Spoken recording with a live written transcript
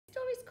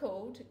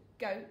called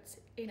Goat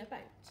in a Boat.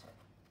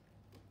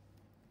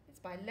 It's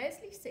by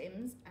Leslie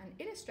Sims and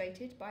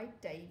illustrated by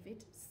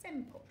David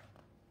Semple.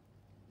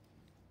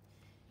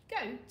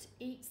 Goat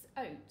eats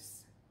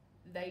oats.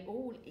 They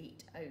all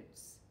eat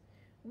oats.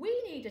 We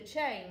need a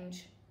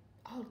change.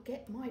 I'll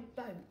get my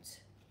boat.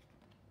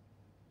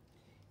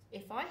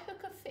 If I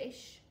hook a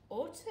fish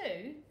or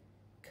two,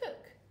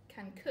 cook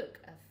can cook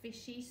a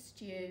fishy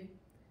stew.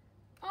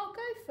 I'll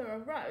go for a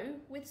row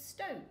with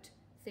Stoat,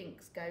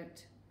 thinks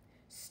Goat.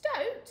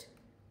 Stoat,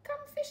 come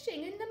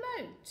fishing in the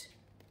moat.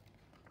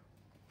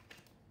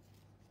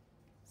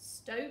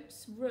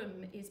 Stoat's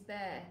room is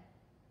bare.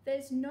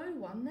 There's no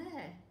one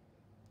there.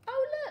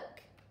 Oh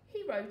look,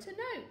 he wrote a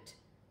note,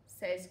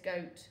 says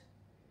Goat.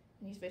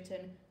 And he's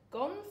written,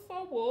 gone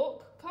for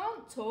walk,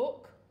 can't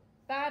talk,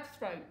 bad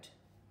throat,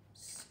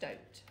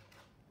 Stoat.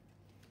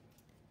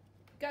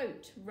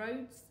 Goat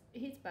rows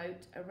his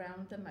boat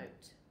around the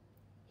moat.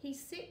 He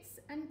sits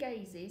and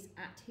gazes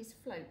at his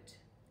float.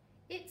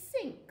 It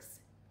sinks,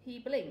 he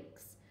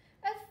blinks.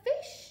 A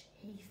fish,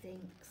 he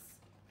thinks.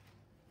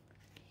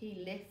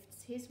 He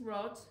lifts his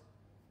rod.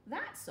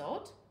 That's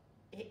odd,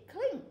 it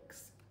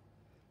clinks.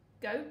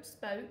 Goat's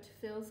boat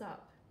fills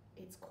up.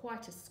 It's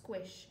quite a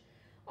squish.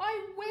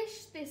 I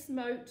wish this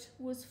moat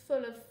was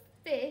full of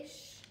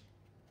fish.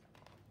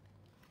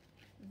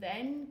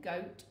 Then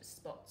Goat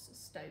spots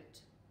Stoat.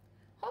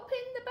 Hop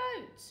in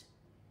the boat.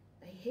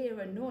 They hear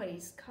a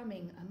noise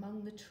coming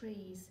among the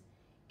trees.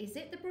 Is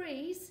it the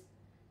breeze?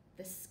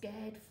 The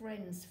scared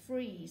friends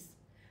freeze.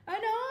 An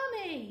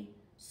army!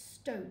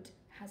 Stoat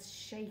has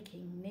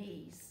shaking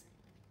knees.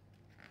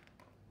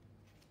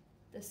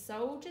 The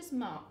soldiers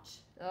march,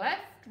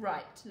 left,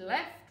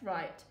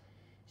 right.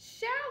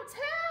 Shout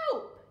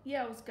help,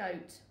 yells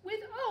Goat,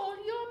 with all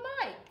your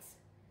might.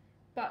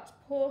 But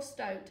poor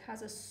Stoat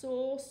has a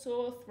sore,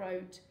 sore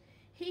throat.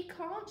 He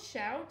can't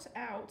shout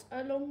out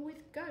along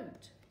with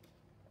Goat.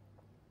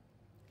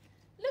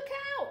 Look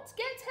out,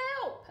 get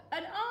help,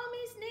 an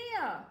army's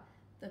near.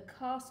 The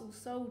castle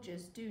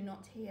soldiers do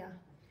not hear.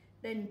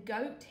 Then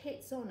Goat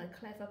hits on a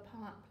clever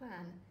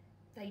plan.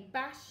 They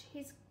bash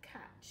his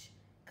catch,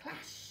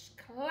 clash,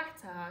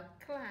 clatter,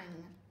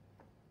 clang.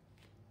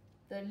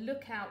 The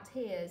lookout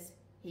hears,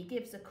 he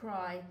gives a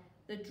cry.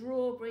 The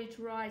drawbridge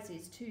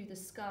rises to the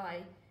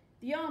sky.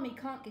 The army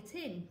can't get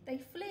in, they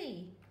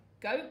flee.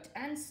 Goat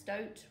and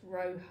Stoat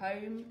row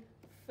home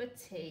for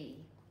tea.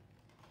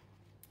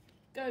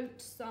 Goat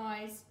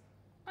sighs,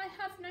 I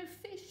have no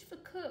fish for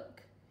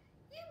cook.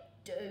 You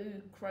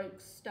do,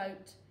 croaks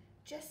Stoat,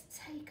 just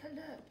take a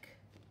look.